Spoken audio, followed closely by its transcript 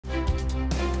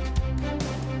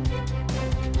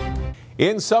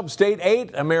In Sub-State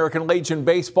 8, American Legion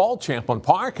baseball, Champlin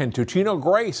Park and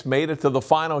Totino-Grace made it to the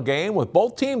final game, with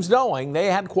both teams knowing they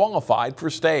had qualified for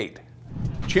state.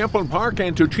 Champlin Park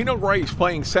and Totino-Grace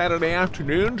playing Saturday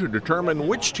afternoon to determine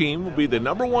which team will be the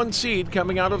 #1 seed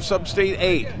coming out of Sub-State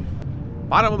 8.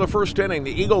 Bottom of the first inning, the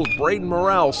Eagles' Braden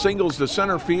Morrell singles to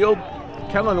center field.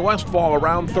 Kellen Westfall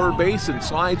around third base and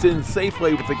slides in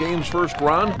safely with the game's first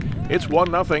run. It's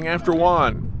 1-0 after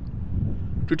 1.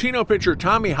 Totino pitcher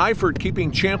Tommy Heifert, keeping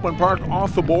Champlin Park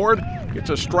off the board, gets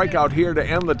a strikeout here to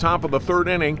end the top of the third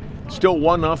inning. Still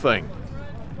 1-0.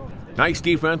 Nice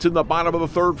defense in the bottom of the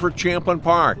third for Champlin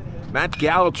Park. Matt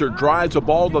Gallitzer drives a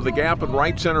ball to the gap in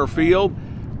right center field.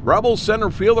 Rebels center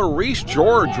fielder Reese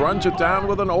George runs it down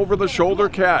with an over-the-shoulder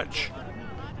catch.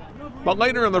 But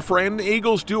later in the frame, the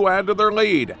Eagles do add to their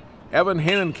lead. Evan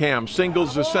Hennenkamp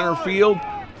singles to center field.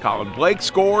 Colin Blake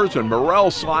scores, and Morrell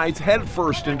slides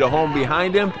headfirst into home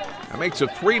behind him. That makes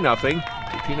it 3-0.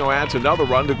 Totino adds another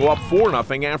run to go up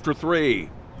 4-0 after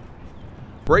 3.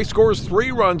 Grace scores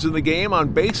 3 runs in the game on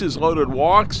bases-loaded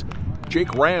walks.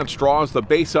 Jake Rance draws the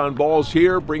base on balls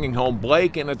here, bringing home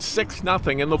Blake, and it's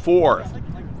 6-0 in the fourth.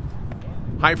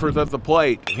 Heifert at the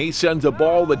plate. He sends a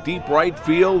ball to deep right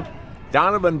field.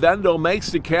 Donovan Vendel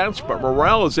makes the catch, but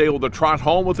Morrell is able to trot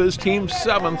home with his team's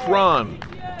 7th run.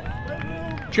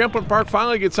 Champlin Park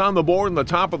finally gets on the board in the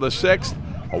top of the 6th.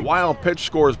 A wild pitch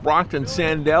scores Brockton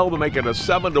Sandell to make it a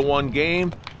 7-1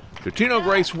 game.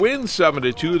 Totino-Grace wins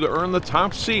 7-2 to earn the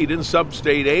top seed in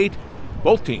Sub-State 8.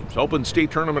 Both teams open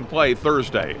state tournament play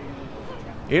Thursday.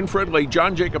 In Fridley,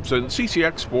 John Jacobson,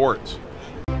 CCX Sports.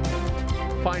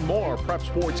 Find more prep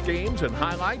sports games and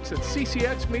highlights at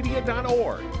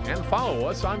ccxmedia.org and follow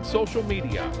us on social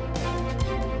media.